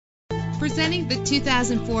Presenting the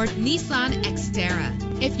 2004 Nissan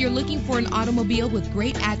Xterra. If you're looking for an automobile with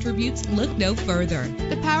great attributes, look no further.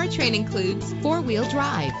 The powertrain includes four-wheel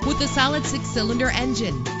drive with a solid six-cylinder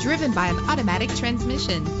engine driven by an automatic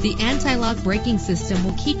transmission. The anti-lock braking system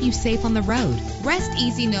will keep you safe on the road. Rest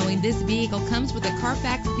easy knowing this vehicle comes with a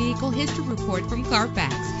Carfax Vehicle History Report from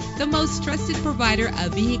Carfax, the most trusted provider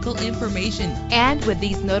of vehicle information. And with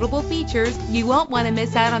these notable features, you won't want to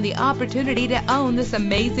miss out on the opportunity to own this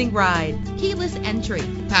amazing ride. Keyless entry,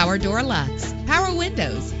 power door locks, power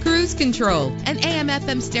windows, cruise control, an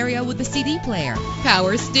AM/FM stereo with a CD player,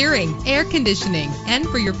 power steering, air conditioning. And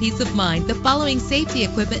for your peace of mind, the following safety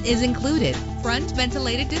equipment is included: front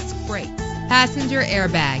ventilated disc brakes, passenger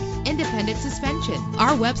airbag, independent suspension.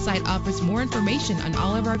 Our website offers more information on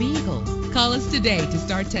all of our vehicles. Call us today to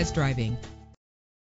start test driving.